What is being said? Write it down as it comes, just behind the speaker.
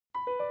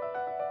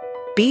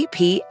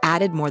BP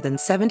added more than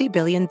 $70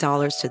 billion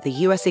to the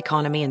U.S.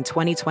 economy in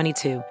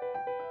 2022.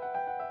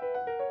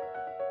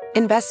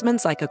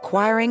 Investments like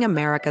acquiring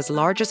America's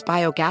largest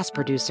biogas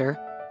producer,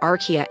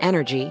 Archaea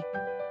Energy,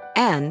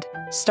 and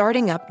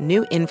starting up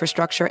new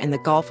infrastructure in the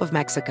Gulf of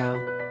Mexico.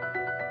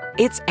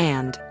 It's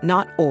and,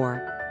 not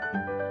or.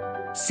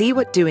 See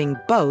what doing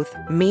both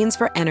means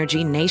for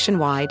energy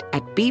nationwide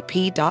at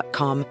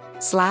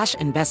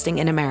bp.com/investing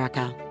in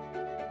America.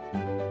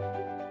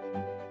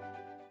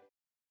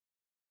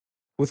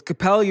 With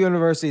Capella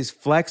University's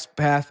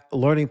FlexPath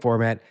learning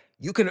format,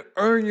 you can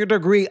earn your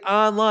degree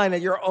online at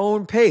your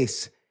own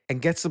pace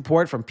and get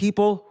support from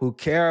people who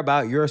care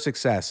about your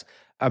success.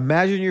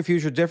 Imagine your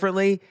future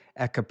differently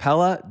at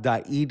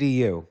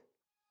capella.edu.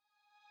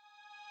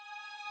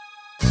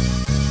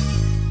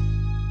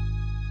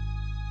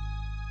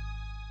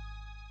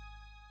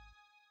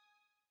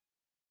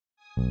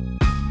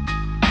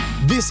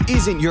 This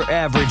isn't your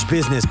average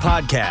business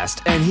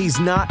podcast, and he's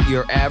not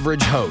your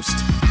average host.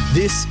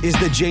 This is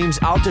the James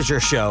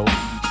Altucher Show.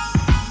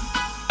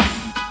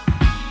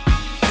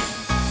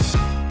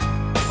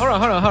 Hold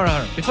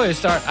on. Before you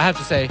start, I have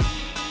to say,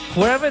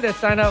 whoever that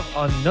signed up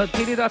on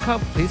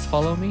notepd.com, please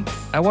follow me.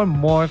 I want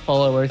more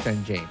followers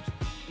than James.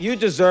 You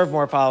deserve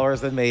more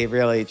followers than me,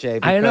 really, Jay.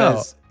 I know.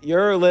 Because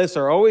your lists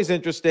are always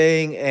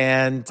interesting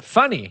and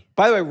funny.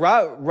 By the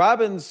way,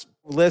 Robin's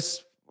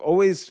lists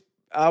always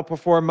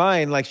outperform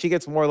mine. Like, she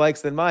gets more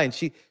likes than mine.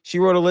 She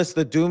wrote a list of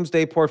the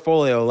doomsday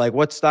portfolio, like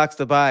what stocks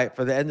to buy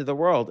for the end of the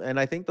world. And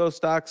I think those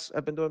stocks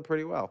have been doing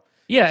pretty well.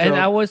 Yeah, and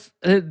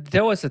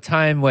there was a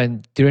time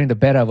when during the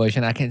beta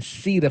version, I can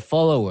see the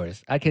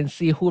followers. I can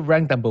see who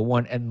ranked number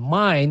one. And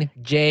mine,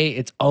 Jay,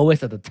 it's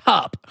always at the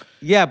top.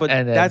 Yeah, but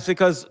that's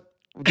because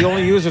the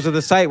only users of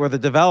the site were the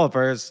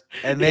developers.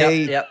 And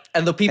they...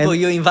 And the people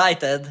you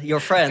invited, your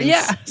friends.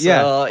 Yeah.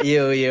 So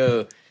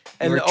you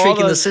were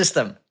tricking the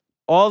system.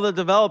 All the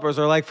developers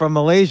are like from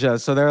Malaysia,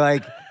 so they're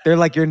like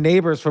your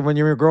neighbors from when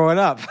you were growing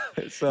up.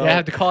 So I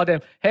have to call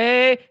them.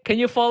 Hey, can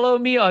you follow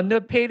me on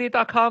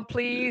notepd.com,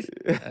 please?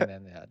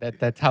 And then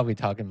that's how we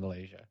talk in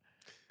Malaysia.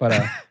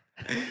 But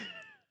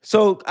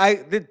so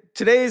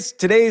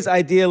today's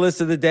idea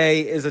list of the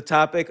day is a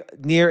topic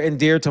near and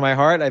dear to my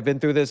heart. I've been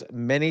through this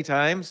many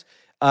times.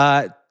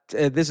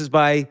 This is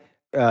by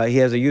he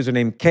has a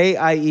username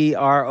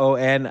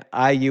KIERONIUS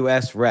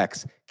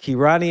Rex,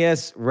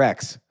 Kiranius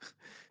Rex.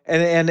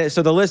 And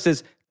so the list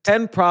is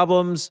 10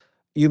 problems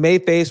you may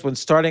face when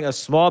starting a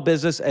small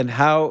business and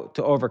how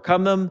to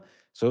overcome them.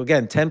 So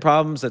again, 10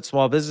 problems that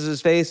small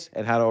businesses face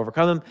and how to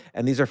overcome them.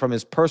 And these are from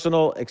his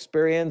personal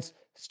experience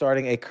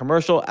starting a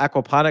commercial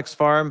aquaponics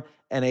farm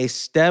and a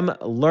STEM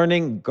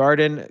learning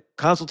garden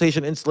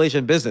consultation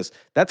installation business.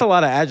 That's a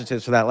lot of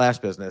adjectives for that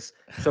last business.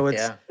 So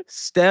it's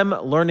STEM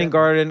learning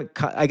garden.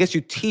 I guess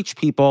you teach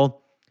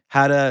people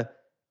how to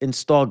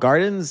install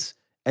gardens,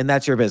 and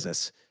that's your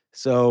business.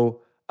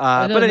 So...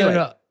 but anyway,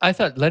 no. I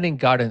thought learning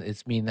garden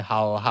is mean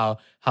how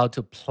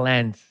to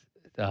plant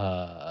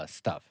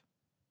stuff.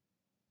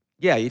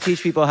 Yeah, you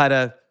teach people how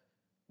to.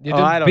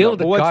 I don't build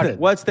know. A garden.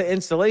 What's the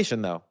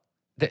installation though?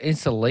 The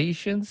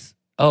installations?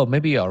 Oh,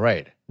 maybe you're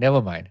right.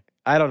 Never mind.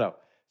 I don't know.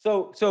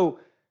 So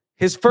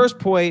his first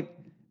point.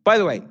 By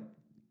the way,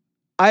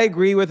 I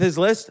agree with his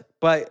list,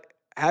 but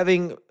I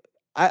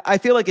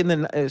feel like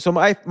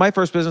my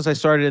first business I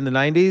started in the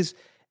 90s.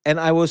 And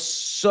I was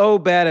so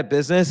bad at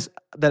business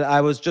that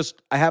I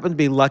happened to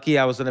be lucky.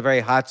 I was in a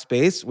very hot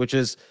space, which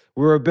is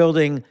we were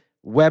building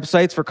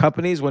websites for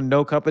companies when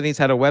no companies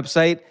had a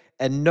website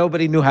and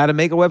nobody knew how to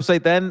make a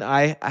website then.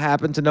 I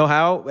happened to know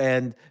how,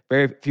 and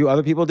very few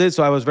other people did.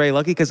 So I was very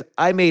lucky because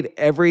I made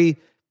every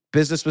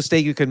business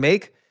mistake you can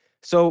make.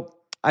 So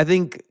I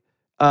think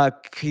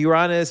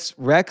Kiranis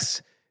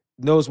Rex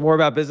knows more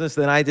about business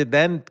than I did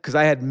then because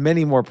I had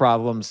many more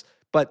problems.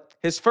 But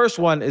his first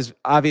one is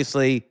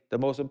obviously the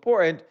most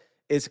important,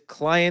 is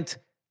client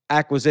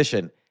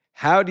acquisition.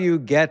 How do you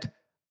get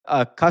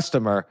a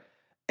customer?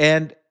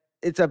 And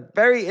it's a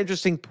very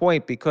interesting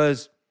point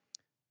because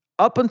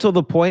up until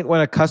the point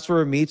when a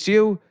customer meets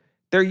you,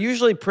 they're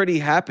usually pretty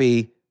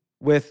happy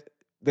with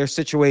their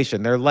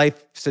situation, their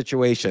life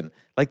situation.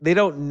 Like they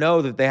don't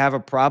know that they have a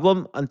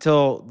problem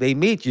until they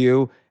meet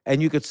you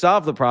and you could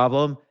solve the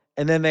problem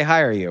and then they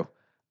hire you.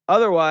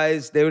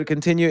 Otherwise, they would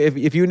continue,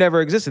 if you never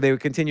existed, they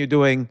would continue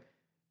doing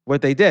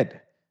what they did.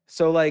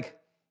 So like,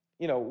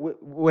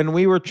 when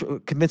we were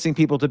convincing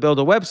people to build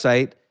a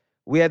website,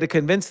 we had to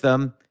convince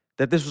them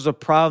that this was a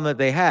problem that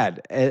they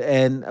had.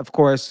 And of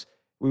course,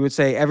 we would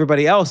say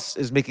everybody else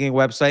is making a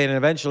website and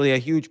eventually a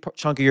huge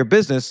chunk of your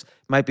business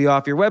might be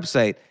off your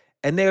website.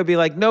 And they would be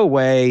like, no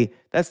way,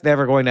 that's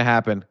never going to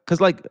happen.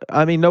 Because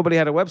nobody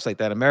had a website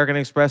then.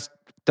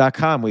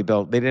 AmericanExpress.com we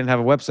built. They didn't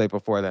have a website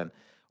before then.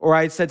 Or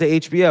I said to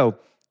HBO,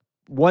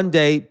 one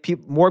day,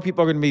 more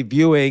people are going to be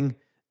viewing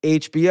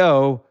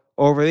HBO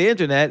over the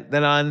internet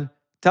than on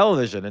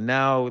television. And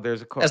now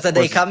there's a... Has the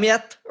day come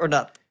yet or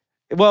not?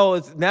 Well,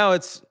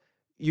 it's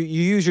you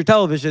use your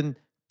television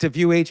to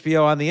view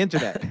HBO on the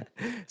internet.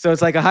 So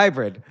it's like a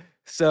hybrid.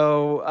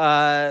 So,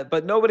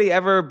 but nobody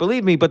ever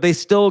believed me, but they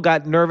still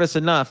got nervous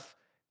enough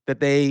that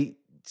they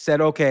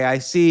said, okay, I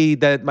see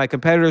that my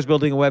competitor is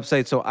building a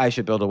website, so I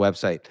should build a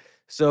website.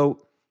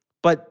 So,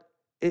 but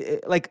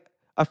like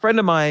a friend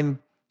of mine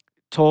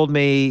told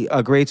me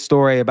a great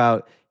story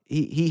about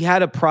he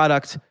had a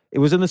product. It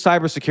was in the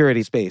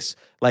cybersecurity space.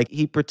 Like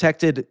he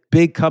protected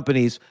big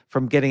companies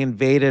from getting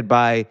invaded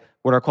by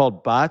what are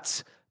called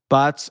bots.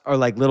 Bots are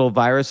like little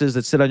viruses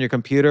that sit on your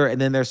computer, and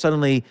then they're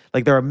suddenly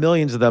like there are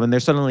millions of them, and they're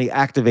suddenly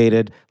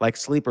activated like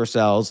sleeper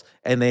cells,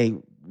 and they,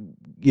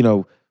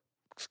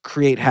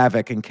 create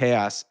havoc and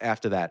chaos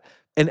after that.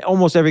 And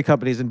almost every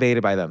company is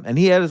invaded by them. And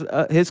he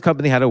had his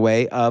company had a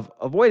way of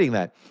avoiding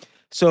that.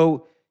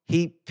 So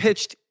he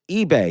pitched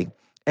eBay,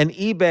 and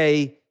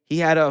eBay, he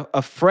had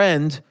a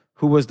friend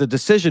who was the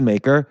decision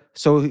maker.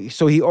 So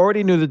he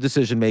already knew the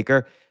decision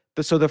maker.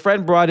 So the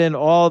friend brought in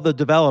all the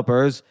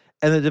developers,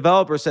 and the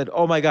developer said,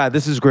 "Oh my God,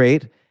 this is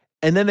great."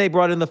 And then they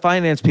brought in the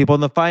finance people,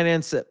 and the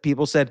finance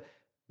people said,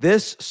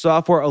 "This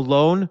software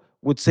alone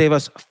would save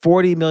us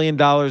 $40 million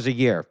a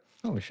year."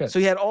 Oh, shit. So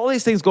he had all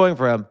these things going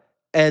for him.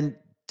 And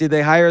did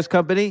they hire his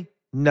company?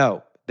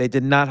 No, they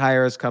did not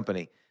hire his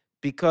company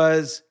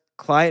because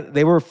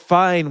they were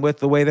fine with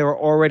the way they were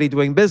already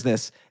doing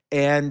business.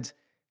 And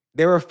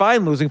they were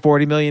fine losing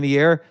 $40 million a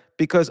year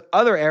because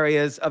other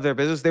areas of their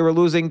business, they were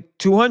losing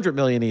 $200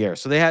 million a year.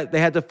 So they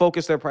had to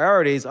focus their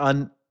priorities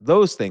on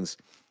those things.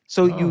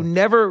 So you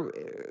never,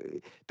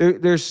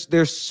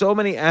 there's so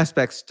many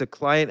aspects to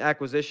client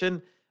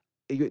acquisition.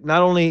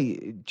 Not only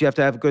do you have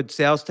to have good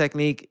sales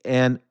technique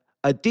and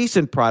a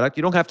decent product,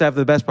 you don't have to have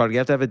the best product, you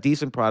have to have a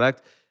decent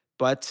product,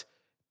 but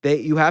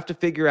you have to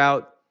figure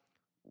out,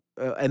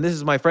 and this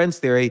is my friend's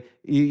theory,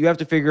 you have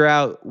to figure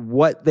out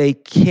what they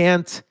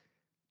can't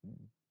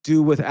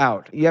do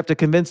without. You have to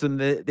convince them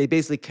that they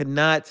basically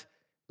cannot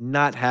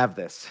not have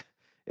this,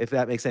 if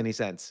that makes any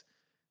sense.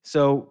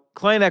 So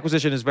client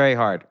acquisition is very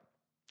hard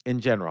in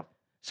general.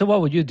 So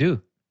what would you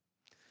do?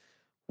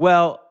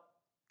 Well,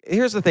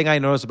 here's the thing I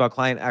noticed about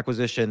client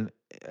acquisition,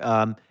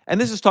 and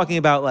this is talking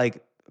about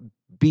like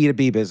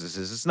B2B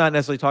businesses. It's not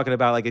necessarily talking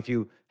about like if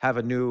you have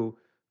a new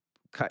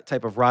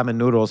type of ramen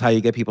noodles, how you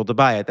get people to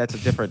buy it. That's a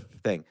different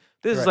thing.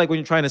 This is like when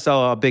you're trying to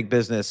sell a big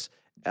business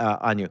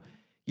on you.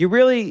 You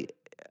really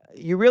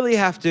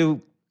have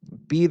to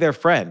be their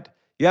friend.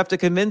 You have to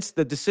convince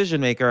the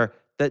decision maker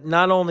that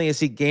not only is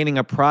he gaining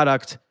a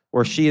product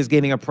or she is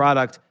gaining a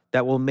product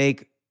that will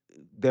make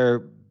their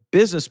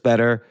business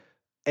better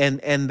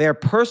and their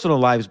personal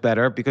lives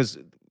better, because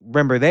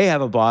remember, they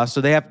have a boss,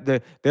 so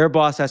their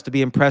boss has to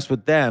be impressed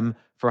with them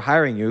for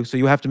hiring you. So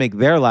you have to make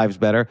their lives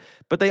better.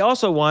 But they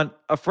also want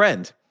a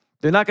friend.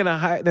 They're not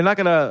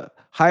gonna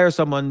hire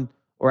someone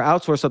or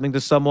outsource something to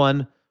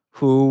someone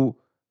who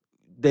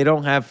they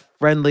don't have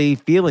friendly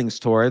feelings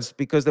towards,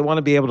 because they want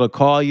to be able to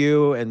call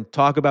you and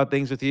talk about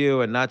things with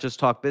you and not just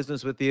talk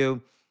business with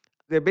you.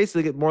 They're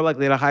basically more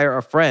likely to hire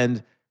a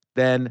friend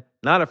than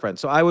not a friend.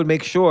 So I would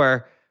make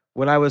sure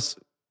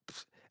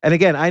and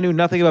again, I knew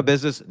nothing about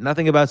business,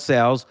 nothing about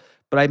sales,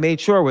 but I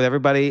made sure with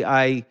everybody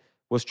I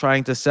was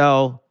trying to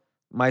sell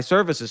my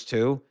services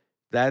to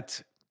that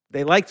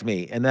they liked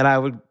me and that I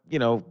would,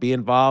 be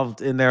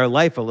involved in their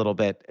life a little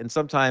bit. And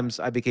sometimes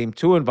I became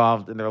too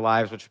involved in their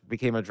lives, which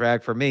became a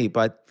drag for me.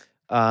 But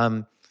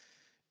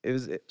it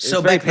was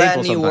so very back then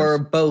painful you sometimes. were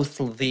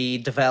both the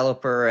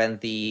developer and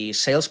the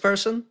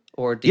salesperson,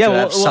 or did you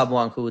have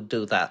someone who would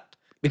do that?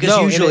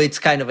 Because usually it's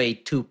kind of a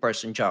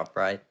two-person job,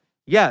 right?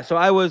 Yeah, so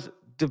I was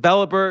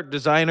developer,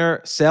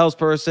 designer,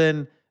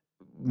 salesperson,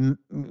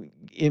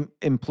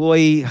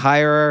 employee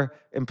hirer,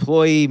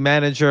 employee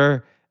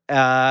manager.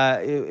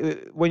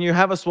 When you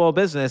have a small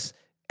business,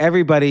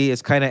 everybody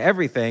is kind of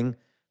everything.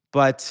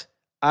 But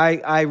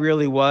I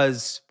really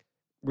was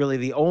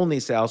the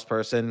only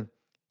salesperson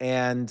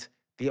and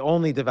the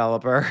only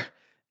developer.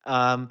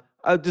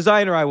 A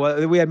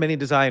designer, we had many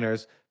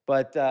designers,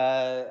 but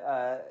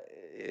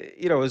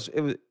it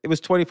was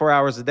 24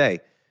 hours a day,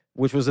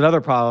 which was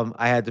another problem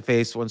I had to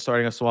face when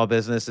starting a small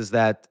business, is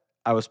that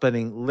I was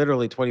spending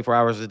literally 24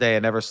 hours a day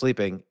and never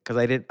sleeping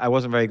because I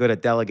wasn't very good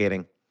at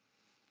delegating.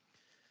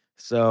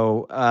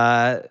 So,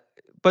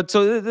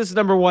 so this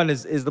number one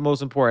is the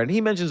most important.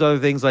 He mentions other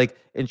things like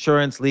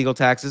insurance, legal,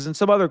 taxes, and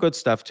some other good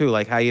stuff too,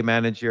 like how you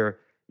manage your,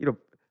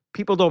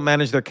 people don't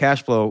manage their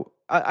cash flow.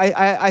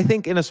 I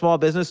think in a small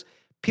business,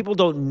 people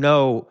don't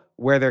know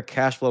where their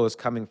cash flow is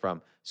coming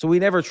from. So we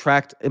never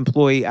tracked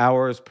employee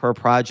hours per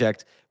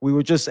project. We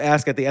would just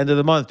ask at the end of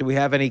the month, do we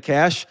have any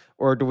cash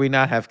or do we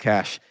not have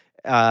cash?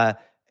 But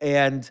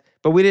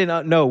we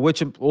didn't know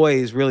which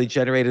employees really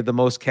generated the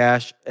most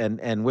cash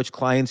and which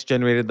clients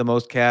generated the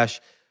most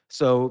cash.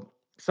 So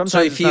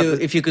sometimes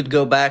if you could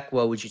go back,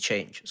 what would you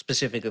change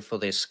specifically for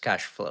this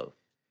cash flow?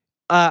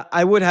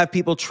 I would have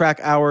people track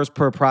hours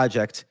per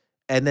project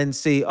and then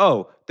see,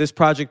 this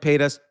project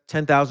paid us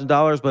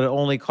 $10,000, but it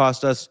only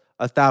cost us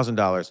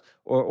 $1,000.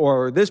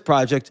 Or this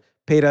project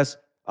paid us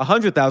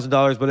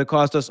 $100,000, but it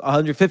cost us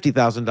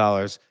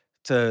 $150,000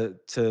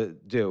 to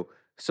do.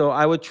 So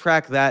I would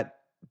track that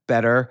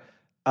better.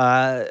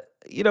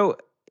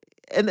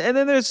 and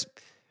then there's,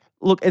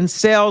 look, and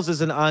sales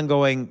is an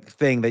ongoing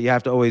thing that you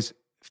have to always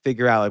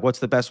figure out, like what's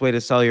the best way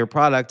to sell your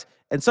product.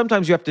 And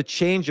sometimes you have to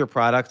change your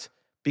product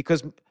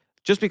because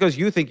just because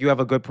you think you have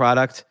a good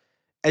product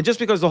and just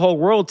because the whole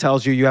world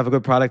tells you you have a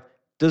good product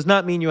does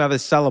not mean you have a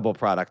sellable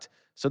product.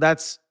 So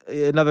that's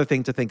another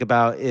thing to think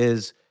about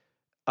is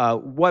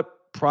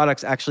what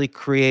products actually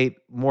create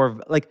more,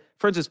 like,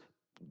 for instance,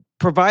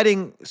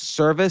 providing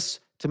service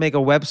to make a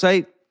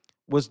website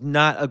was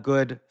not a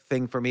good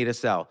thing for me to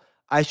sell.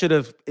 I should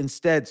have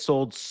instead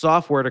sold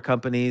software to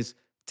companies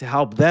to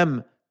help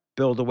them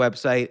build a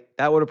website.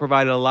 That would have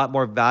provided a lot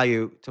more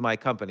value to my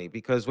company,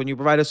 because when you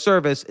provide a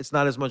service, it's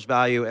not as much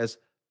value as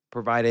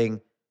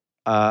providing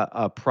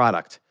a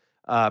product,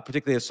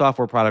 particularly a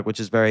software product, which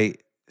is very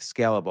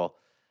scalable.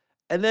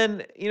 And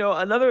then,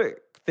 another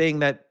thing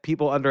that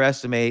people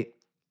underestimate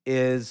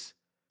is,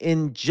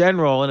 in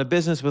general, in a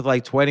business with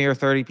like 20 or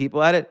 30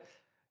 people at it,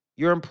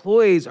 your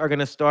employees are going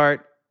to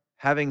start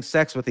having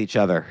sex with each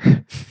other.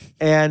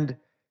 And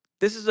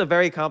this is a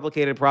very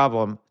complicated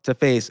problem to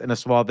face in a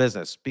small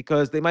business,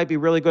 because they might be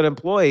really good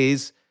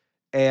employees,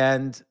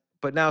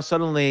 but now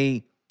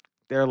suddenly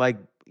they're like,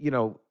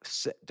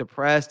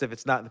 depressed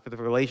if the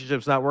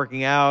relationship's not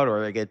working out,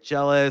 or they get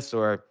jealous,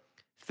 or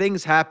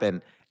things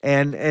happen.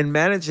 And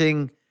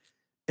managing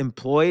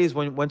employees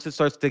once it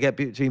starts to get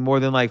to be more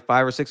than like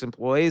 5 or 6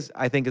 employees,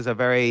 I think is a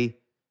very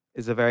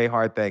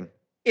hard thing.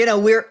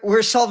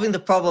 We're solving the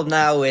problem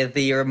now with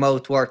the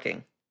remote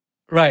working.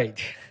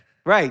 Right.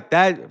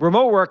 That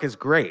remote work is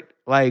great.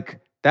 Like,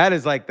 that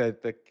is like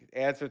the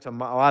answer to a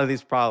lot of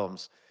these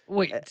problems.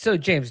 Wait, so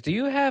James, do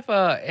you have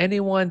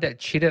anyone that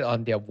cheated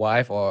on their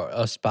wife or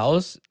a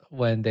spouse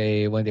when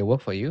they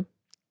work for you?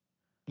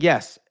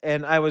 Yes,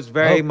 and I was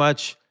very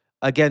much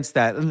against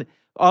that. And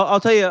I'll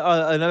tell you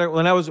another.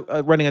 When I was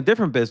running a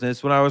different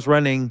business, when I was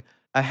running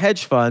a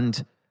hedge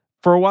fund,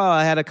 for a while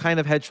I had a kind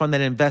of hedge fund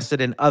that invested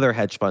in other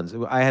hedge funds.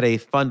 I had a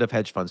fund of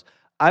hedge funds.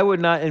 I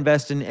would not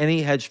invest in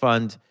any hedge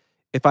fund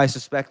if I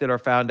suspected or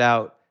found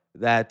out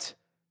that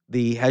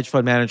the hedge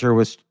fund manager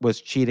was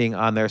cheating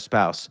on their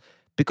spouse.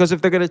 Because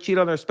if they're going to cheat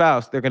on their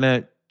spouse, they're going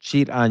to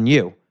cheat on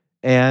you.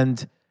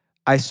 And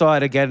I saw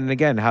it again and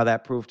again how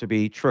that proved to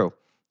be true.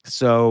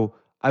 So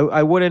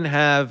I wouldn't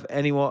have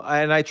anyone,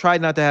 and I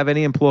tried not to have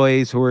any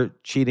employees who were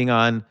cheating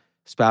on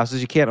spouses.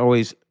 You can't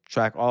always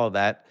track all of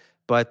that.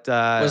 But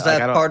was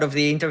that part of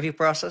the interview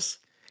process?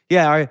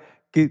 Yeah,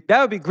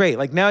 that would be great.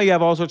 Like, now you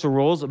have all sorts of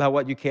rules about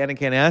what you can and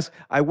can't ask.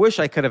 I wish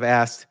I could have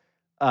asked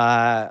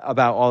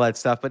about all that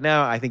stuff, but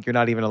now I think you're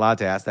not even allowed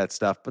to ask that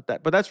stuff.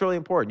 But that's really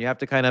important. You have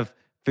to kind of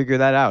figure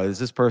that out. Is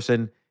this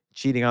person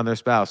cheating on their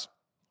spouse?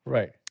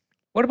 Right.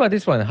 What about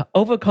this one?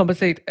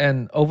 Overcompensate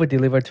and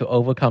overdeliver to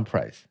overcome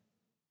price.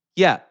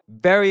 Yeah,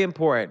 very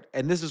important.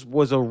 And this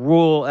was a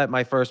rule at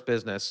my first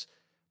business.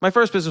 My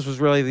first business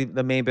was really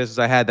the main business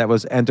I had that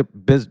was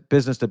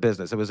business to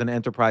business. It was an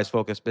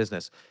enterprise-focused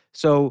business.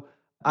 So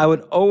I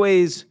would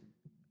always,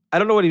 I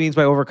don't know what he means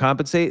by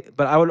overcompensate,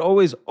 but I would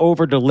always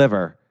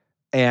overdeliver.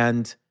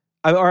 I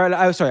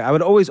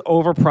would always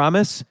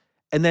overpromise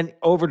and then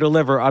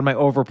overdeliver on my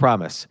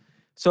overpromise.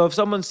 So if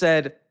someone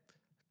said,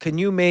 can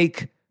you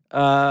make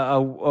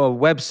a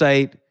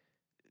website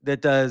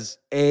that does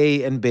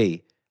A and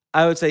B?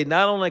 I would say,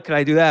 not only can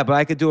I do that, but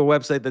I could do a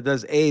website that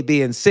does A,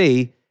 B, and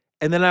C.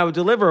 And then I would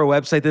deliver a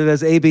website that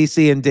does A, B,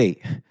 C, and D.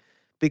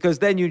 Because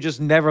then you just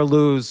never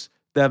lose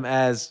them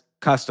as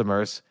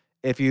customers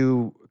if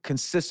you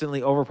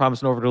consistently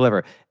overpromise and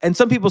overdeliver. And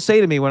some people say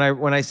to me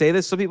when I say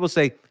this, some people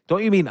say,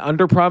 don't you mean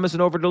underpromise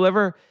and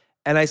overdeliver?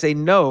 And I say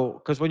no,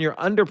 because when you're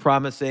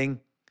underpromising,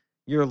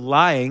 you're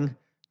lying,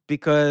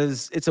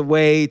 because it's a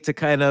way to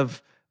kind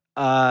of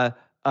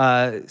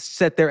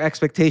set their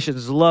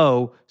expectations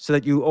low so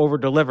that you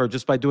overdeliver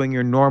just by doing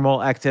your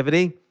normal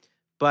activity.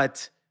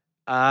 But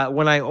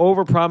when I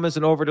overpromise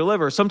and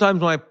overdeliver, sometimes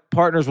my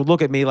partners would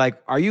look at me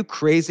like, are you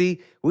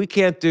crazy? We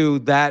can't do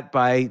that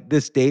by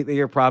this date that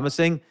you're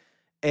promising.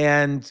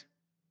 And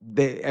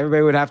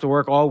everybody would have to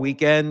work all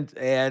weekend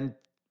and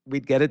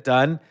we'd get it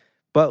done.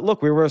 But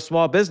look, we were a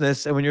small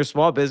business, and when you're a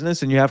small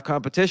business and you have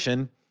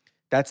competition,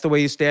 that's the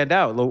way you stand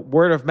out.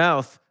 Word of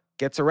mouth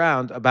gets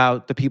around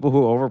about the people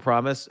who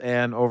overpromise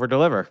and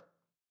overdeliver.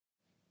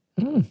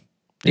 Do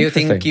you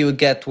think you would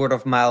get word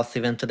of mouth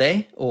even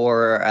today,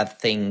 or have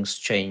things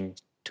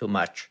changed too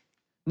much?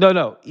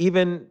 No.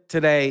 Even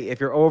today, if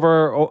you're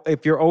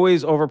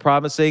always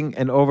overpromising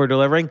and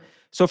overdelivering.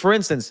 So, for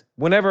instance,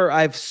 whenever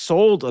I've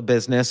sold a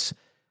business,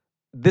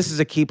 this is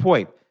a key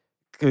point,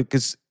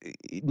 because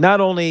not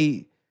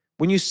only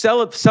when you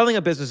selling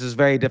a business is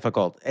very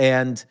difficult,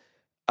 and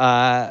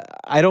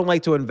I don't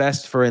like to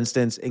invest, for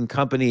instance, in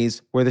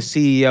companies where the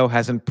CEO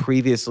hasn't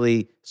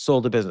previously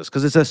sold a business,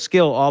 because it's a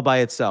skill all by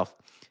itself.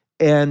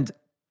 And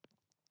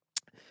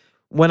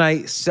when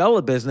I sell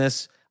a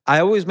business, I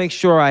always make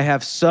sure I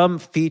have some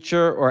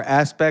feature or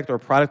aspect or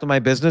product of my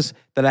business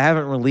that I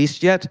haven't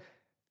released yet,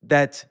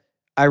 that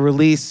I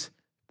release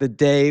the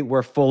day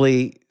we're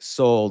fully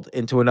sold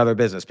into another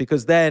business,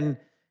 because then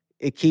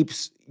it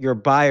keeps your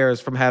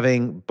buyers from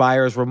having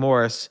buyer's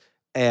remorse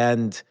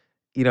and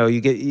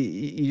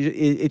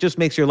it just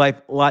makes your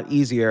life a lot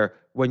easier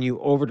when you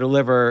over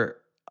deliver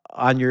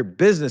on your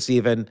business,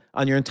 even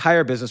on your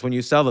entire business when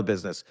you sell the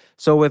business.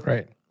 So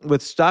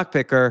with Stock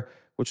Picker,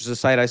 which is a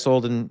site I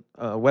sold in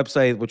a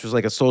website, which was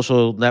like a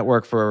social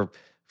network for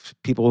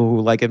people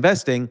who like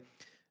investing,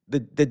 the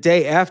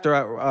day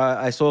after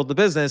I sold the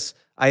business,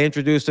 I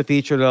introduced a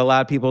feature that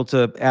allowed people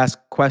to ask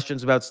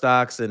questions about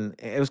stocks, and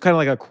it was kind of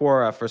like a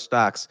Quora for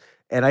stocks.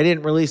 And I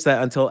didn't release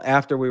that until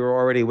after we were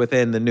already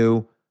within the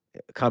new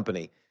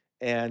company.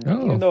 And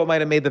even though it might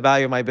have made the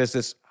value of my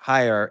business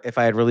higher if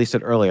I had released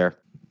it earlier.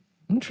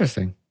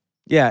 Interesting.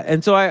 Yeah.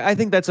 And so I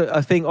think that's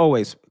a thing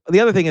always.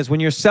 The other thing is when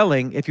you're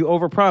selling, if you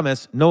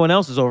overpromise, no one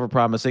else is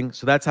overpromising.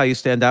 So that's how you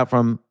stand out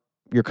from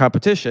your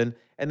competition.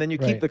 And then you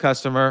keep the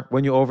customer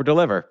when you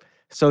overdeliver.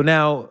 So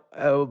now,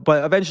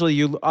 but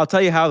eventually I'll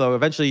tell you how though,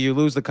 eventually you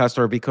lose the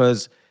customer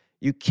because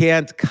you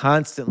can't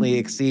constantly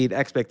exceed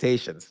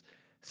expectations.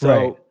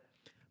 So,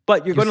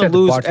 but you're going to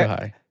lose.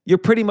 You're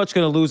pretty much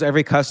going to lose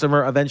every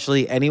customer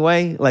eventually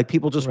anyway. Like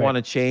people just want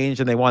to change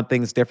and they want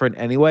things different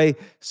anyway.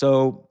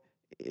 So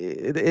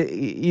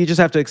you just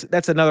have to,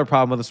 that's another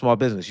problem with a small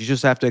business. You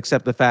just have to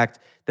accept the fact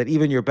that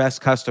even your best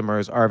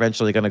customers are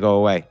eventually going to go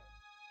away.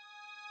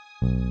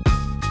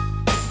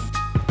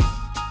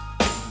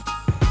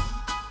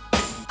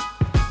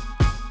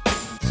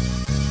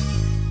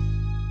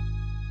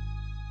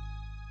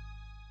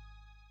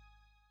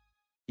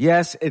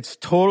 Yes, it's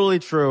totally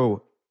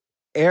true.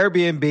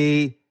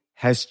 Airbnb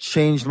has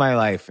changed my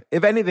life.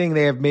 If anything,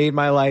 they have made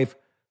my life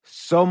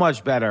so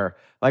much better.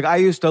 Like I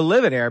used to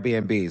live in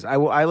Airbnbs.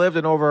 I lived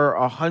in over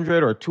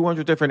 100 or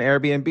 200 different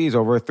Airbnbs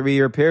over a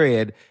 3-year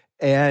period,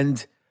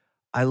 and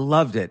I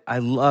loved it.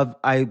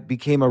 I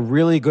became a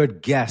really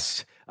good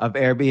guest of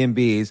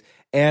Airbnbs,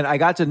 and I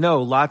got to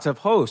know lots of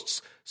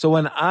hosts. So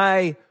when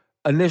I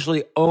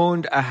initially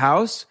owned a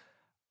house,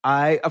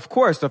 of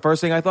course, the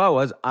first thing I thought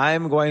was,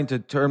 I'm going to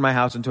turn my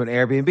house into an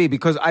Airbnb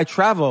because I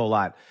travel a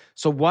lot.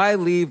 So why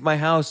leave my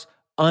house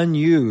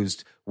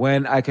unused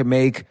when I can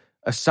make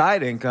a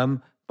side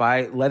income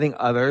by letting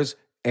others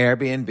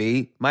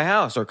Airbnb my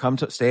house or come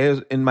to stay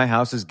in my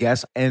house as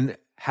guests? And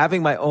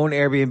having my own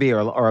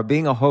Airbnb or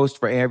being a host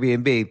for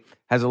Airbnb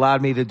has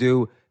allowed me to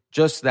do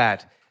just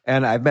that.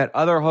 And I've met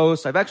other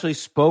hosts. I've actually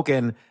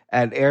spoken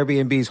at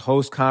Airbnb's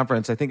host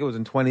conference. I think it was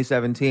in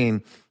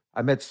 2017.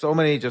 I met so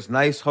many just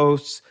nice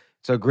hosts.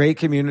 It's a great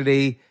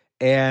community.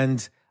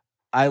 And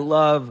I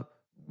love,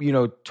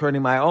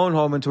 turning my own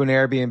home into an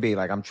Airbnb.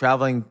 Like I'm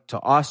traveling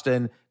to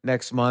Austin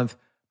next month.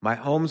 My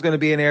home's going to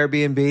be an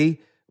Airbnb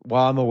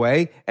while I'm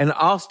away, and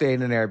I'll stay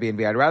in an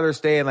Airbnb. I'd rather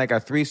stay in like a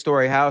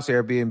 3-story house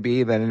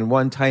Airbnb than in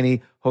one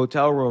tiny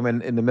hotel room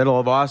in the middle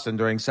of Austin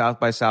during South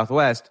by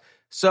Southwest.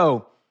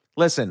 So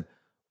listen,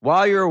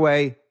 while you're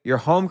away, your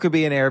home could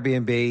be an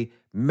Airbnb.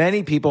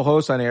 Many people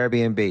host on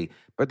Airbnb,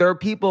 but there are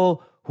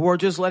people who are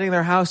just letting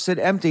their house sit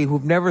empty,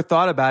 who've never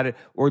thought about it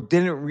or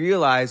didn't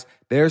realize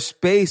their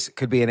space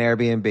could be an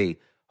Airbnb.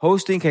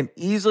 Hosting can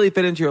easily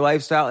fit into your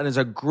lifestyle and is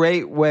a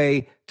great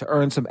way to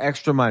earn some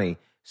extra money.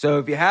 So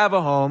if you have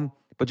a home,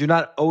 but you're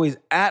not always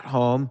at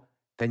home,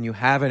 then you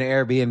have an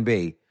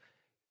Airbnb.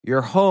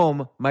 Your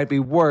home might be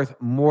worth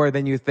more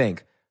than you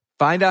think.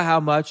 Find out how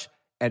much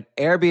at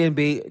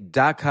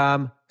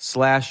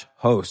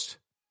airbnb.com/host.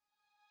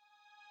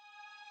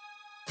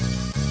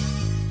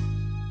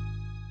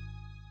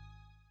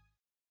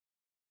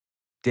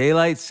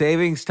 Daylight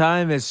savings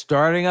time is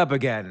starting up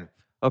again.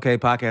 Okay,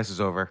 podcast is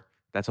over.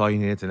 That's all you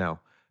needed to know.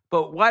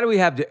 But why do we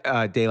have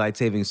daylight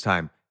savings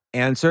time?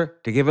 Answer: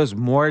 to give us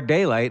more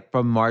daylight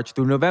from March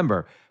through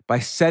November. By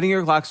setting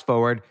your clocks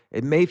forward,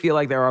 it may feel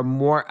like there are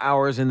more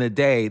hours in the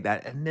day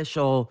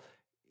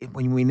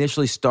when we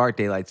initially start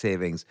daylight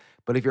savings.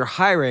 But if you're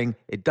hiring,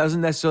 it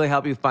doesn't necessarily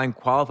help you find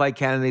qualified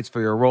candidates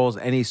for your roles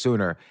any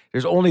sooner.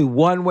 There's only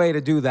one way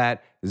to do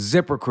that: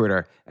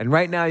 ZipRecruiter. And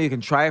right now you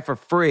can try it for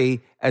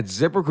free at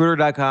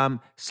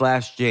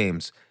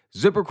ZipRecruiter.com/James.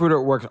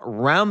 ZipRecruiter works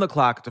around the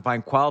clock to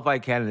find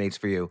qualified candidates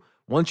for you.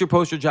 Once you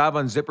post your job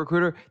on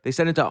ZipRecruiter, they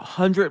send it to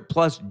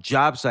 100+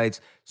 job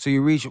sites so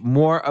you reach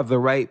more of the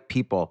right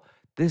people.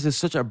 This is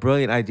such a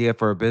brilliant idea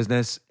for a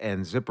business,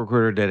 and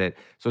ZipRecruiter did it.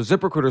 So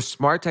ZipRecruiter's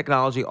smart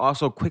technology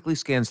also quickly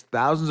scans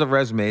thousands of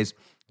resumes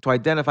to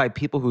identify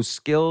people whose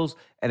skills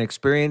and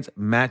experience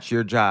match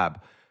your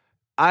job.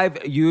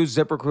 I've used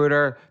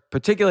ZipRecruiter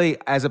particularly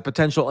as a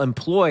potential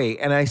employee,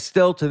 and I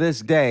still to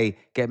this day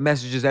get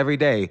messages every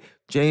day.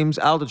 James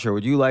Altucher,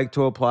 would you like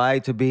to apply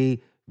to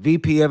be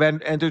VP of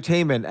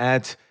Entertainment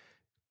at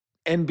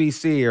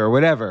NBC or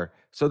whatever?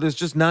 So there's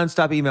just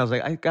nonstop emails.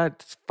 Like I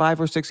got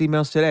 5 or 6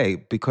 emails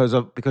today because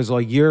a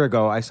year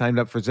ago I signed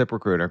up for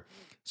ZipRecruiter.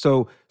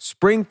 So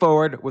spring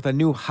forward with a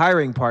new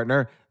hiring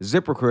partner,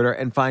 ZipRecruiter,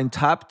 and find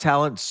top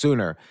talent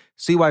sooner.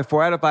 See why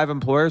 4 out of 5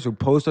 employers who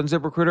post on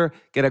ZipRecruiter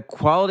get a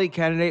quality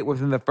candidate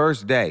within the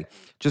first day.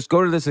 Just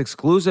go to this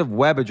exclusive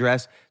web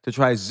address to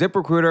try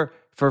ZipRecruiter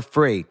for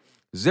free.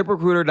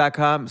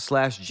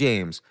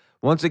 ZipRecruiter.com/James.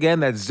 Once again,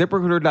 that's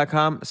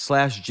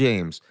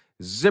ZipRecruiter.com/James.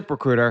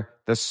 ZipRecruiter,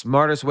 the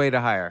smartest way to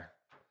hire.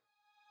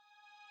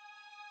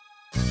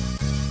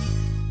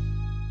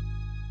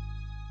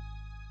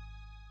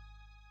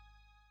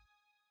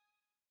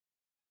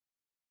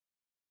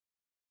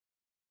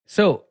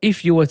 So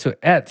if you were to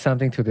add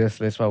something to this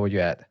list, what would you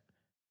add?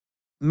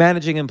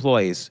 Managing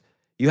employees.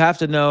 You have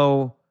to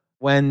know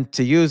when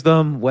to use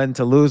them, when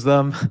to lose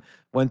them,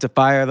 when to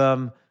fire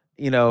them,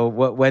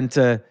 when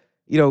to,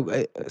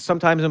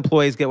 sometimes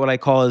employees get what I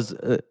call is,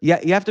 you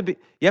have to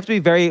be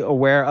very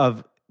aware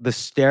of the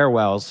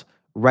stairwells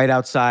right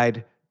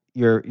outside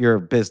your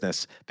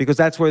business, because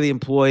that's where the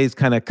employees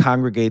kind of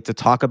congregate to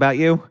talk about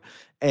you.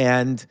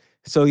 And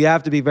so you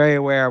have to be very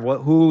aware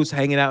of who's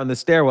hanging out in the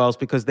stairwells,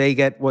 because they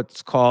get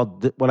what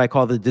I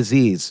call the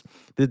disease.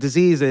 The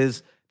disease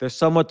is they're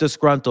somewhat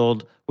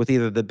disgruntled with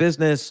either the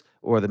business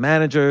or the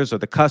managers or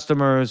the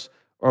customers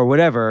or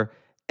whatever.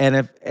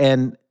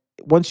 And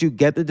once you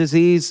get the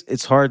disease,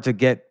 it's hard to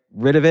get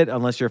rid of it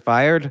unless you're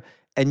fired.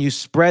 And you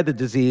spread the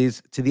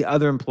disease to the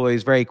other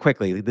employees very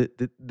quickly.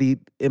 The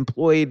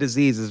employee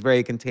disease is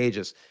very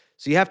contagious.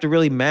 So you have to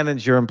really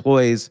manage your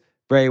employees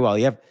very well.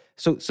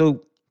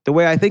 So the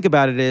way I think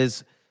about it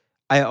is,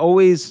 I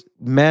always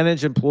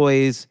manage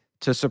employees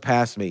to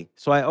surpass me.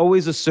 So I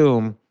always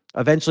assume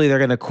eventually they're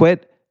going to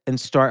quit and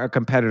start a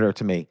competitor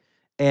to me.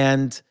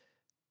 And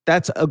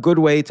that's a good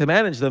way to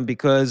manage them,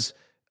 because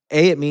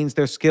it means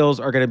their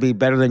skills are going to be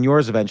better than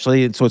yours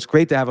eventually. And so it's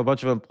great to have a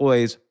bunch of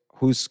employees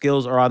whose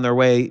skills are on their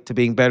way to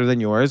being better than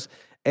yours.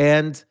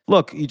 And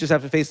look, you just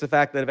have to face the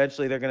fact that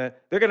eventually they're going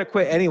to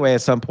quit anyway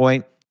at some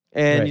point.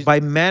 And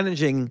by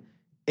managing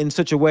in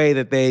such a way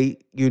that that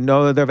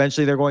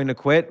they're going to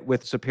quit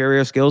with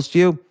superior skills to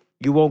you,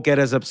 you won't get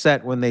as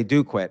upset when they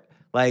do quit.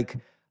 Like,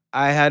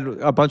 I had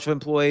a bunch of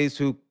employees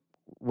who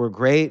were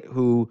great,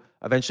 who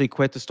eventually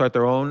quit to start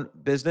their own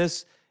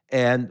business.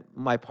 And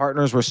my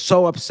partners were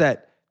so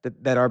upset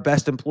that our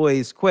best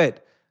employees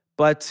quit.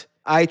 But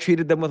I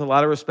treated them with a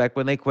lot of respect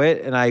when they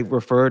quit, and I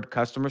referred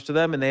customers to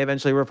them, and they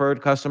eventually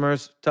referred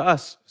customers to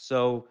us.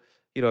 So,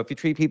 if you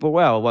treat people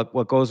well,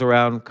 what goes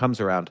around comes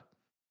around.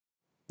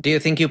 Do you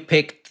think you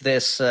picked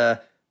this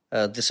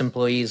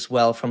employees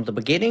well from the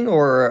beginning,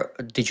 or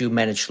did you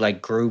manage to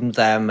groom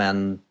them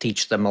and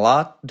teach them a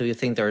lot? Do you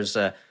think there's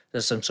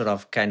some sort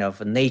of kind of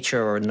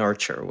nature or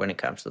nurture when it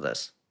comes to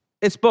this?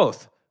 It's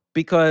both,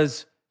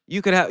 because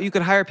you could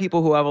hire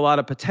people who have a lot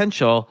of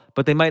potential,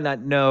 but they might not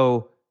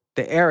know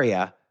the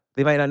area.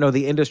 They might not know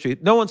the industry.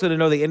 No one's going to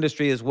know the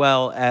industry as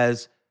well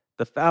as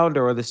the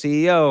founder or the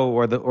CEO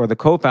or the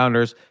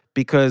co-founders,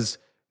 because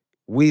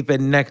we've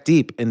been neck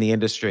deep in the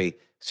industry.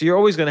 So you're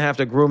always going to have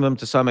to groom them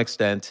to some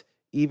extent,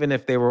 even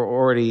if they were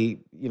already,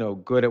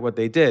 good at what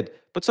they did.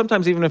 But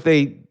sometimes even if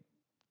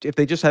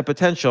they just had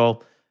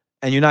potential,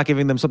 and you're not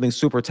giving them something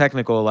super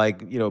technical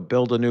like,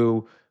 build a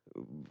new,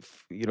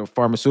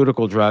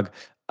 pharmaceutical drug,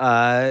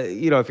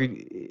 if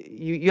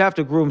you have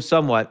to groom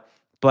somewhat.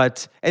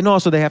 And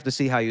also they have to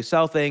see how you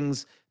sell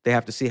things. They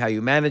have to see how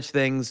you manage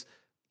things.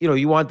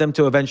 You want them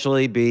to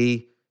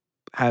eventually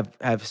have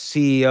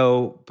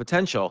CEO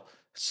potential.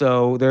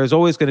 So there's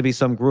always going to be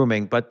some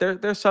grooming, but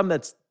there's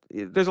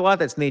a lot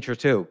that's nature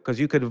too, because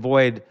you could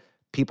avoid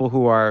people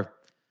who are,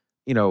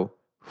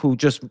 who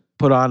just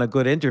put on a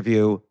good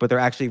interview, but they're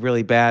actually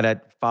really bad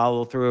at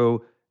follow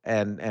through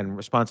and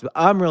responsibility.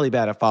 I'm really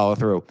bad at follow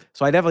through.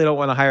 So I definitely don't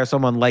want to hire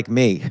someone like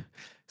me.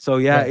 So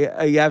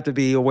yeah, you have to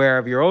be aware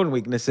of your own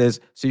weaknesses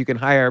so you can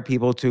hire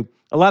people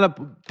a lot of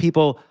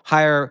people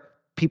hire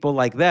people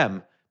like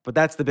them, but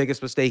that's the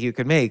biggest mistake you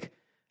can make.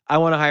 I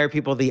want to hire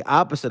people the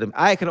opposite of me.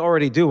 I can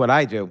already do what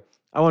I do.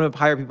 I want to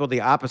hire people the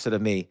opposite of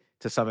me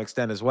to some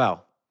extent as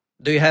well.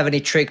 Do you have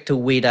any trick to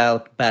weed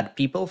out bad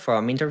people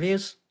from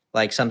interviews?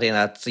 Like something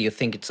that you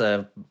think it's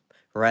a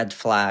red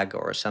flag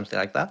or something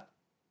like that?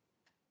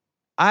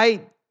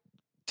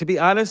 To be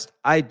honest,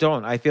 I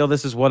don't. I feel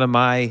this is one of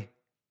my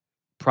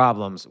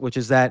problems, which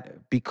is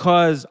that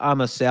because I'm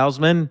a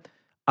salesman,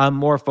 I'm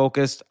more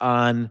focused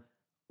on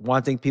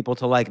wanting people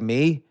to like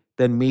me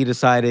than me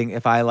deciding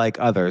if I like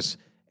others.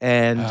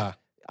 And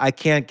I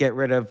can't get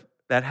rid of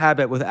that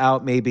habit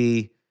without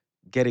maybe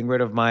getting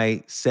rid of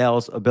my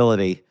sales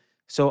ability.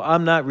 So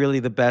I'm not really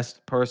the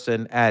best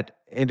person and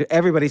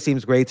everybody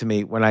seems great to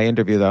me when I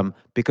interview them,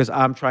 because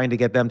I'm trying to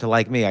get them to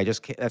like me. I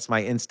just can't, that's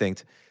my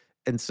instinct.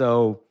 And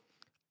so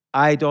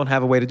I don't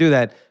have a way to do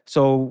that.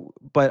 So,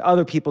 but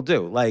other people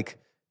do. Like,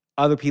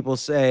 other people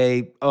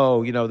say,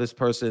 oh, this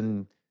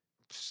person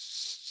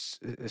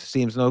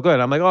seems no good.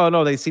 I'm like, oh,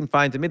 no, they seem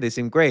fine to me. They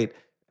seem great.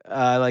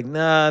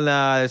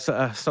 Nah,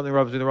 something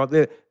rubs me the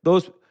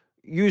wrong.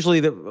 Usually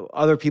the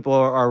other people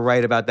are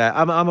right about that.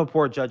 I'm a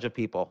poor judge of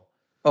people.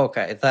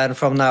 Okay, then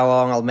from now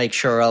on, I'll make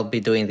sure I'll be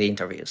doing the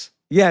interviews.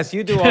 Yes,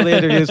 you do all the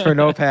interviews for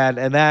Notepad,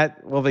 and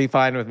that will be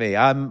fine with me.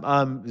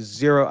 I'm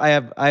zero. I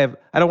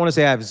don't want to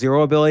say I have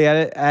zero ability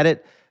at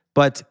it,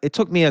 but it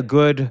took me a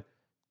good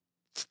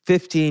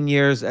 15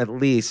 years at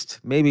least,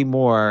 maybe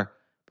more,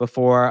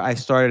 before I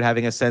started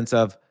having a sense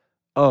of,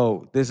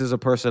 oh, this is a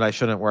person I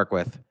shouldn't work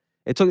with.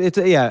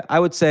 I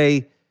would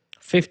say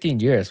 15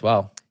 years.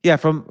 Wow. Yeah,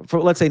 from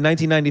let's say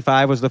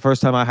 1995 was the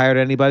first time I hired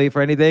anybody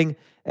for anything,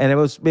 and it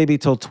was maybe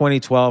till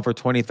 2012 or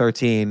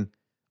 2013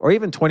 or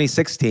even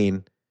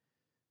 2016.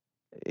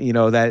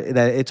 That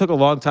it took a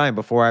long time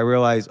before I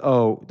realized,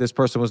 oh, this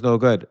person was no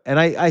good. And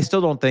I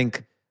still don't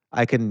think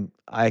I can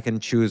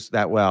choose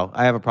that well.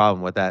 I have a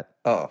problem with that.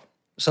 Oh,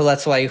 so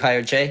that's why you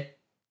hired Jay?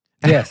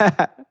 Yes.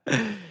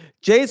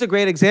 Jay is a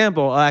great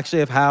example,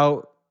 actually, of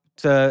how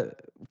to.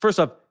 First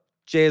off,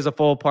 Jay is a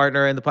full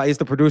partner in he's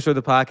the producer of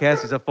the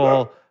podcast. He's a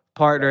full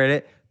partner in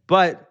it.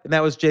 But and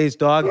that was Jay's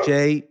dog.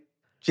 Jay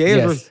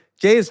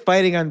is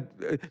fighting on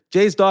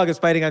Jay's dog is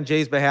fighting on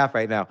Jay's behalf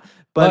right now.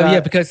 But yeah,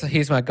 because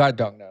he's my guard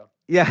dog now.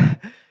 Yeah.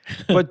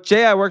 But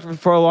Jay, I worked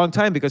for a long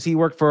time because he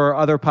worked for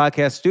other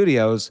podcast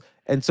studios.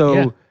 And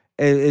so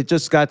it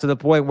just got to the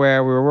point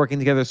where we were working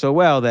together so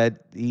well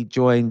that he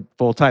joined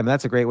full time.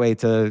 That's a great way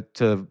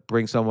to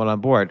bring someone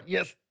on board.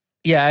 Yes.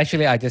 Yeah,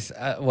 actually, I just,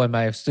 when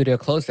my studio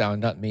closed down,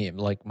 not me,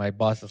 like my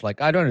boss is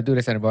like, I don't want to do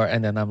this anymore.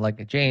 And then I'm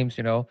like, James,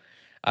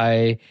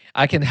 I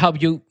can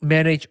help you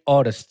manage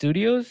all the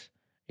studios.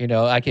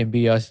 I can be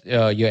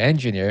your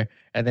engineer.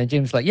 And then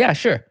James like, yeah,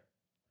 sure.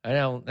 I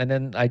know. And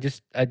then I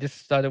just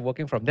started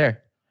working from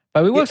there.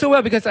 But we work so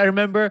well because I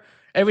remember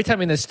every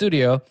time in the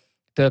studio,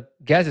 the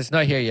guest is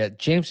not here yet.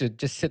 James would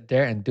just sit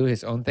there and do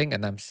his own thing,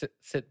 and I'm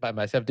sit by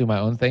myself, do my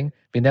own thing.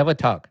 We never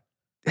talk.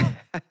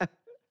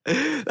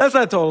 That's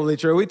not totally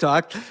true. We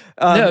talked.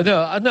 No,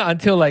 not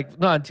until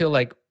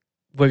when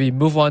we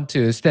move on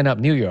to Stand Up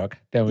New York,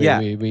 then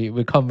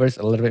we converse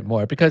a little bit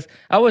more because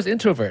I was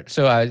introvert,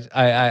 so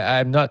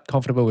I'm not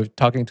comfortable with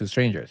talking to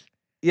strangers.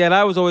 Yeah, and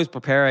I was always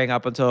preparing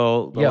up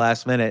until the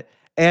last minute.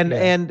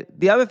 And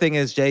the other thing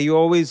is, Jay, you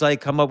always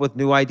like come up with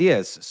new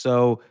ideas.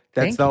 So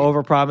that's the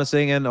over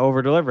promising and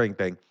over delivering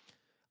thing.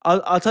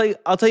 I'll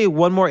tell you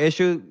one more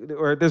issue,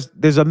 or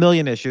there's a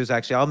million issues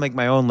actually. I'll make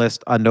my own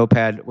list on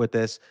Notepad with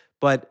this,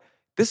 but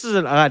this is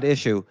an odd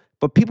issue.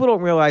 But people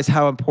don't realize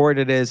how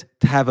important it is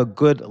to have a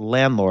good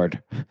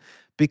landlord,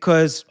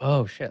 because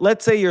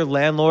let's say your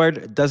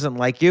landlord doesn't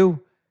like you.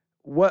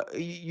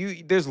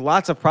 There's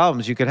lots of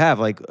problems you could have.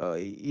 Like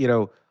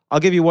I'll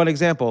give you one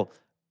example.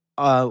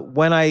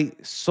 When I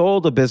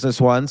sold a business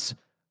once,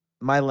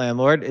 my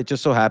landlord, it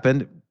just so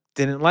happened,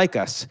 didn't like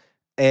us.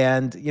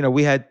 And,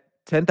 we had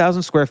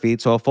 10,000 square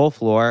feet, so a full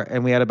floor,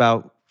 and we had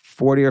about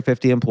 40 or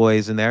 50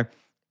 employees in there.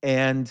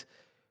 And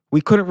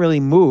we couldn't really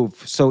move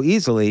so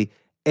easily.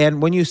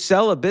 And when you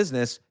sell a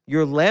business,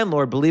 your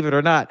landlord, believe it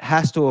or not,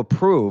 has to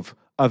approve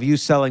of you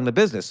selling the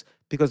business,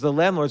 because the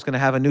landlord's going to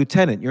have a new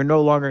tenant. You're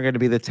no longer going to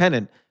be the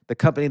tenant. The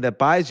company that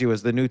buys you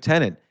is the new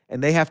tenant,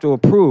 and they have to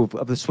approve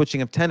of the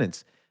switching of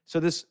tenants. So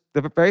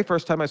the very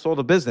first time I sold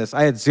a business,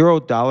 I had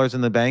 $0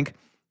 in the bank.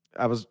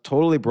 I was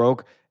totally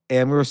broke,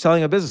 and we were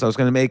selling a business. I was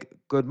going to make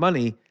good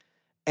money,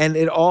 and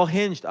it all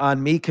hinged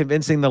on me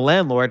convincing the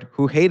landlord,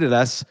 who hated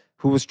us,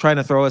 who was trying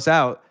to throw us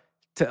out,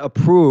 to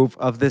approve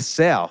of this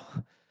sale.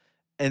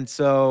 And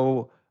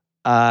so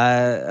he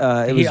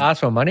asked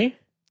for money?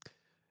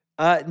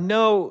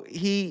 No,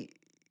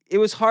 it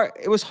was hard.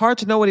 It was hard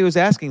to know what he was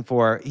asking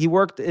for. He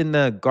worked in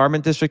the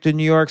garment district in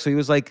New York, so he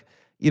was like,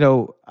 I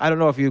don't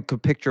know if you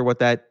could picture what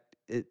that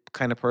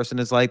kind of person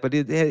is like, but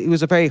he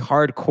was a very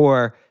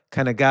hardcore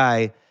kind of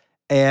guy.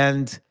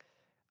 And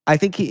I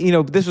think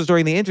this was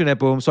during the internet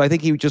boom, so I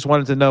think he just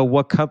wanted to know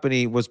what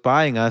company was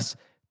buying us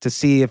to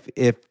see if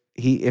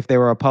they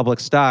were a public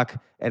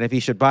stock and if he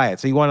should buy it.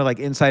 So he wanted like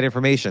inside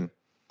information.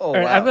 Oh,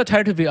 wow. I'm not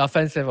trying to be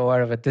offensive or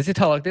whatever. Does he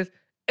talk like this?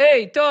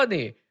 Hey,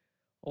 Tony,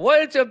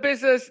 what is your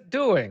business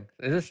doing?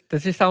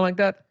 Does he sound like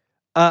that?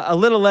 A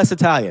little less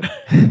Italian.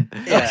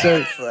 Yeah,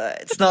 so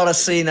it's not a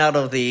scene out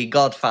of The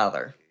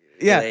Godfather.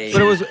 Yeah,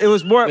 but it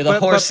was more. With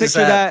a horse picture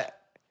that.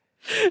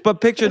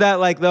 But picture that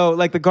like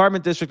the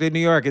garment district in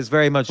New York is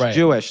very much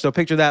Jewish. So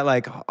picture that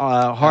like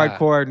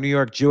hardcore New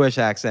York Jewish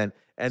accent,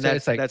 and so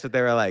that's what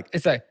they were like.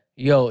 It's like,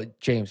 yo,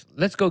 James,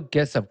 let's go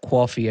get some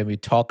coffee and we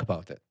talk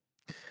about it.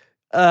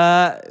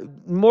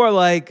 More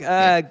like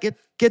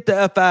get the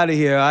F out of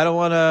here. I don't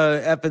want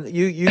to F.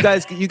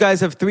 You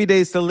guys have 3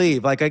 days to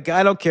leave. Like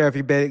I don't care if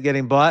you're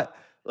getting bought.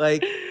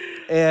 Like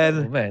and.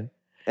 Oh, man.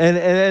 And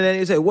then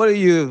he said, "What are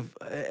you,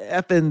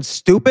 effing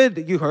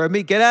stupid? You heard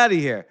me. Get out of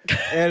here."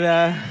 And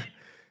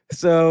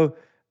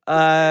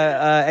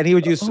and he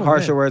would use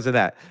harsher words than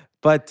that.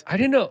 But I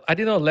didn't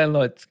know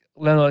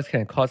landlords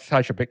can cause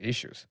such a big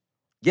issues.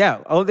 Yeah.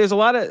 Oh, there's a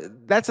lot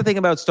of. That's the thing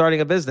about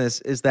starting a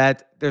business, is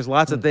that there's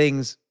lots of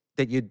things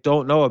that you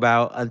don't know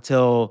about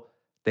until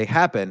they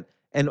happen,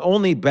 and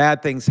only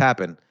bad things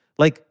happen.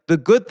 Like the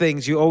good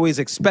things you always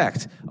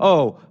expect.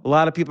 Oh, a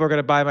lot of people are going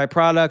to buy my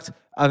product.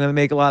 I'm going to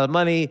make a lot of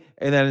money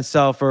and then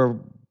sell for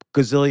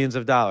gazillions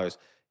of dollars.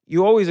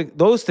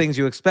 Those things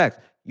you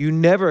expect. You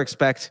never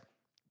expect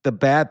the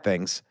bad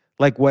things.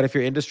 Like what if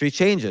your industry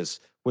changes?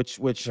 Which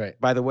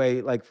by the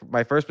way, like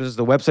my first business,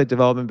 the website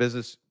development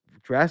business,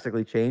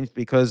 drastically changed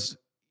because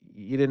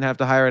you didn't have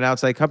to hire an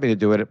outside company to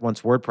do it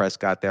once WordPress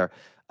got there.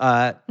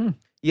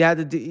 You had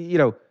to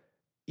do,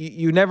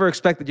 you never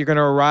expect that you're going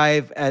to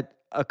arrive at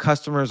a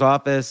customer's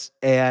office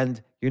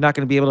and you're not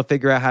going to be able to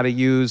figure out how to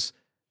use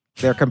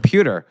their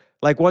computer.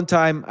 Like one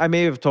time, I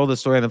may have told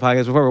this story on the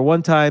podcast before, but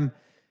one time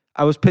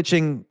I was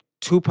pitching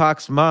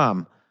Tupac's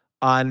mom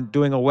on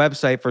doing a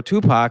website for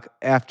Tupac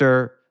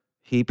after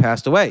he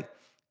passed away.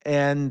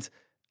 And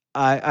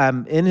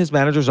I'm in his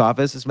manager's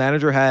office. His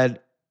manager had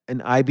an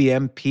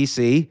IBM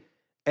PC,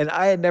 and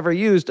I had never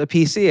used a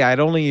PC.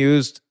 I'd only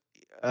used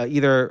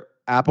either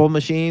Apple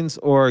machines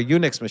or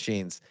Unix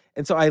machines.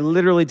 And so I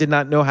literally did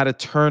not know how to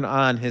turn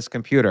on his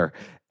computer.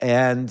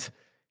 And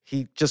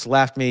he just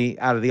laughed me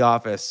out of the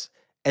office.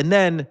 And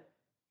then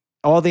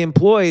all the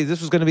employees,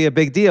 this was going to be a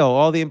big deal.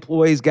 All the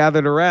employees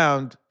gathered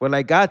around when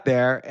I got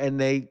there, and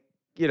they,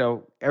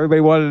 everybody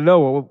wanted to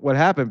know what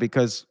happened,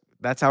 because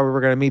that's how we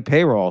were going to meet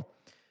payroll.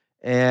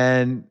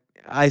 And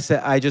I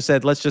just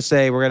said, let's just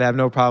say we're going to have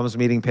no problems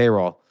meeting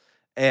payroll.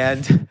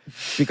 And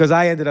because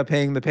I ended up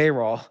paying the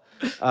payroll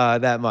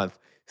that month.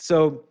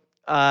 So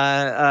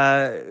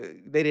they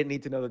didn't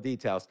need to know the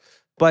details.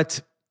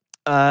 But,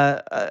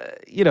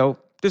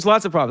 there's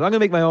lots of problems. I'm going to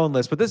make my own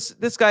list. But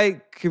this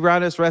guy,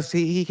 Kyrianos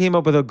Restis, he came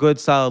up with a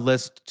good, solid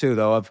list, too,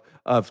 though,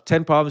 of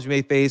 10 problems you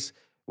may face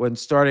when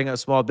starting a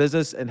small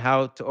business and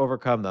how to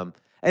overcome them.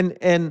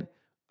 And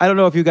I don't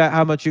know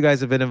how much you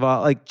guys have been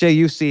involved. Like, Jay,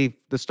 you see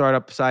the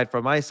startup side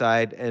from my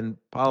side. And,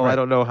 Paulo, right. I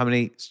don't know how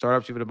many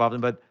startups you've been involved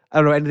in. But I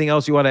don't know, anything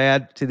else you want to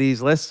add to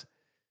these lists?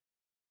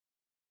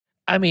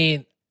 I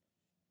mean,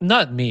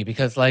 not me,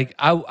 because like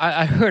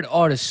I heard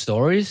all the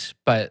stories,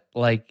 but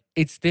like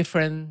it's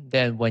different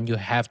than when you're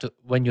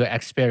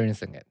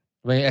experiencing it.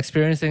 When you're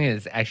experiencing it,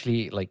 it's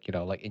actually like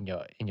like in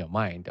your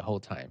mind the whole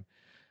time.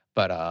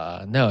 But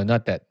no,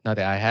 not that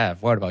I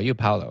have. What about you,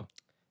 Paulo?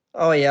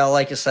 Oh yeah,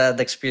 like you said,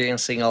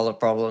 experiencing all the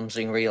problems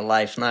in real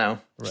life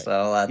now. Right.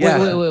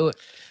 So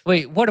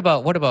wait. What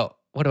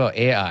about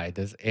AI?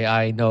 Does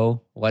AI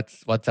know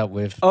what's up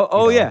with?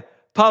 Yeah.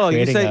 Paulo,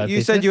 you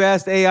creating said you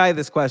asked AI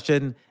this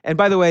question. And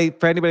by the way,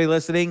 for anybody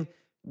listening,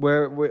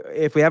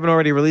 if we haven't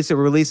already released it,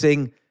 we're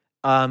releasing,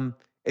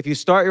 if you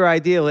start your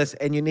idea list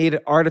and you need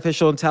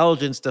artificial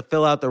intelligence to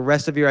fill out the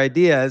rest of your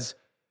ideas,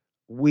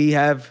 we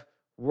have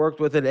worked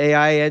with an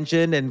AI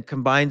engine and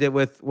combined it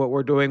with what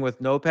we're doing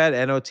with Notepad,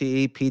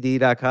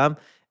 NOTEPD.com.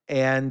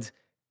 And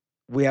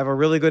we have a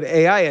really good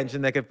AI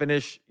engine that can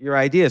finish your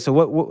idea. So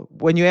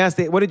what did you ask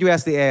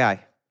the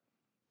AI?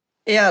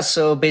 Yeah,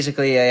 so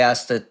basically I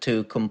asked it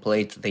to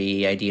complete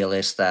the idea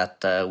list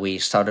that we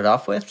started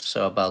off with.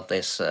 So about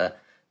these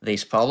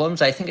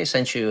problems, I think I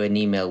sent you an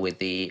email with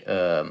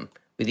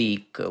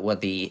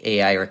what the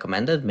AI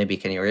recommended. Maybe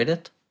can you read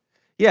it?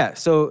 Yeah,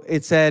 so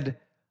it said,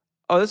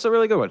 this is a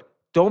really good one.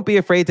 Don't be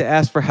afraid to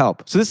ask for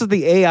help. So this is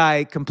the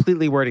AI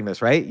completely wording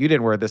this, right? You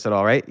didn't word this at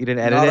all, right? You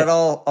didn't edit it? Not at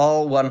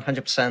all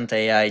 100%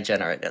 AI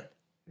generated.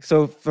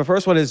 So the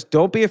first one is,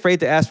 don't be afraid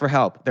to ask for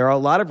help. There are a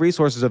lot of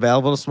resources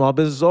available to small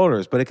business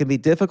owners, but it can be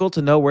difficult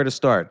to know where to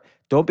start.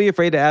 Don't be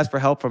afraid to ask for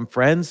help from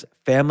friends,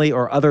 family,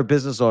 or other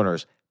business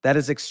owners. That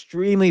is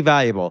extremely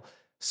valuable.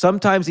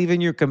 Sometimes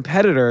even your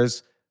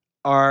competitors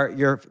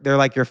they're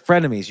like your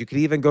frenemies. You could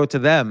even go to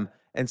them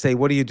and say,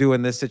 what do you do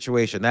in this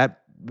situation? That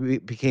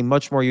became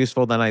much more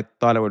useful than I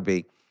thought it would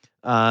be.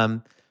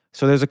 So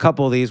there's a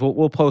couple of these.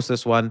 We'll post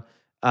this one.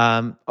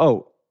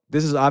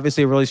 This is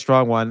obviously a really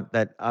strong one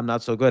that I'm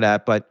not so good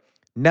at, but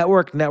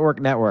network.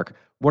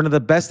 One of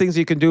the best things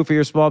you can do for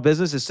your small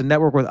business is to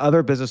network with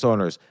other business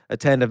owners,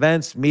 attend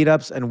events,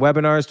 meetups, and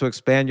webinars to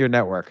expand your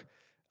network.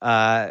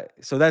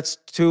 So that's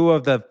 2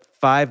 of the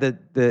 5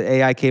 that the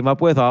AI came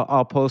up with.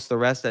 I'll post the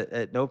rest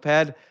at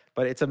Notepad,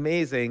 but it's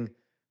amazing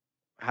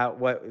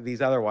what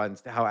these other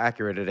ones, how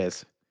accurate it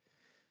is.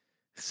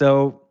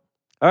 So,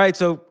 all right.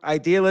 So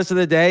idea list of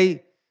the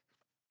day.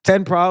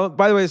 10 problems.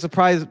 By the way, this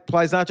applies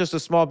not just to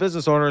small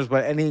business owners,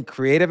 but any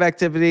creative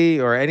activity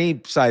or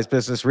any size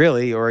business,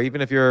 really, or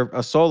even if you're a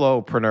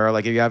solopreneur,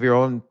 like if you have your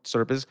own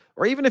sort of business,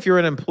 or even if you're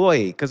an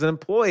employee, because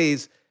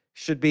employees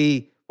should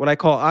be what I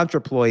call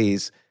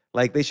entreployees.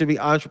 Like they should be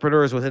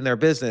entrepreneurs within their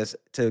business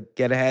to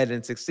get ahead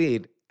and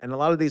succeed. And a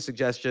lot of these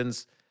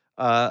suggestions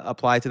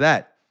apply to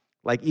that.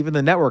 Like even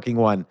the networking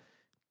one,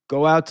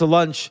 go out to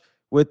lunch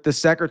with the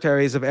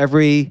secretaries of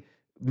every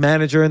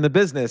manager in the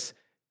business.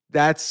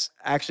 That's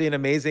actually an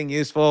amazing,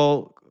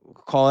 useful,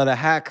 call it a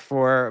hack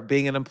for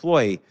being an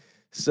employee.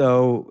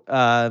 So,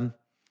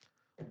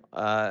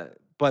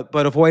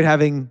 but avoid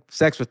having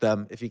sex with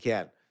them if you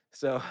can.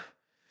 So,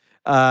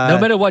 no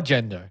matter what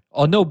gender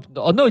or no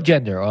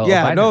gender or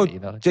yeah, binary,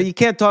 Jay, you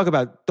can't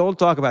don't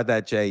talk about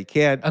that, Jay. You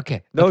can't.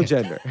 Okay. No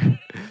gender.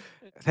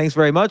 Thanks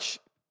very much.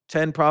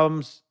 10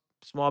 problems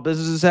small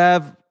businesses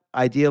have.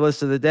 Idea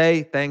list of the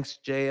day. Thanks,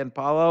 Jay and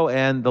Paulo,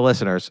 and the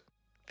listeners.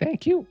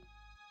 Thank you.